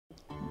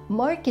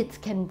Markets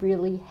can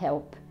really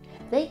help.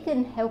 They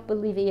can help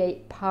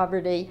alleviate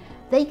poverty.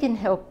 They can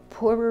help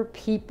poorer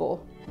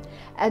people.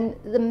 And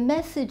the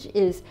message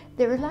is,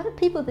 there are a lot of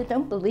people that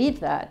don't believe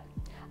that.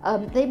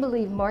 They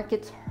believe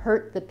markets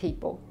hurt the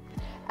people.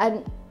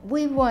 And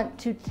we want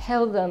to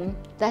tell them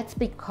that's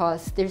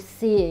because they're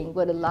seeing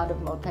what a lot of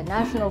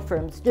multinational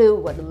firms do,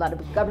 what a lot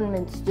of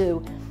governments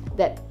do,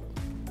 that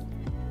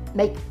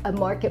make a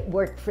market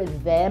work for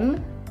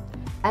them.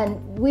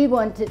 And we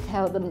want to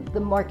tell them the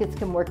markets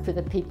can work for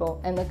the people,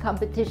 and the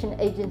competition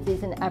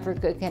agencies in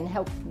Africa can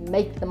help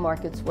make the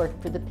markets work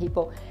for the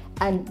people.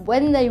 And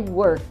when they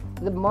work,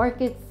 the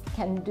markets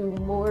can do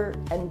more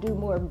and do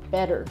more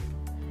better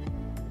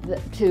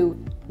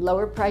to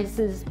lower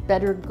prices,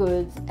 better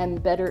goods,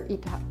 and better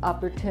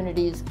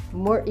opportunities,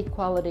 more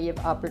equality of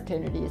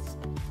opportunities.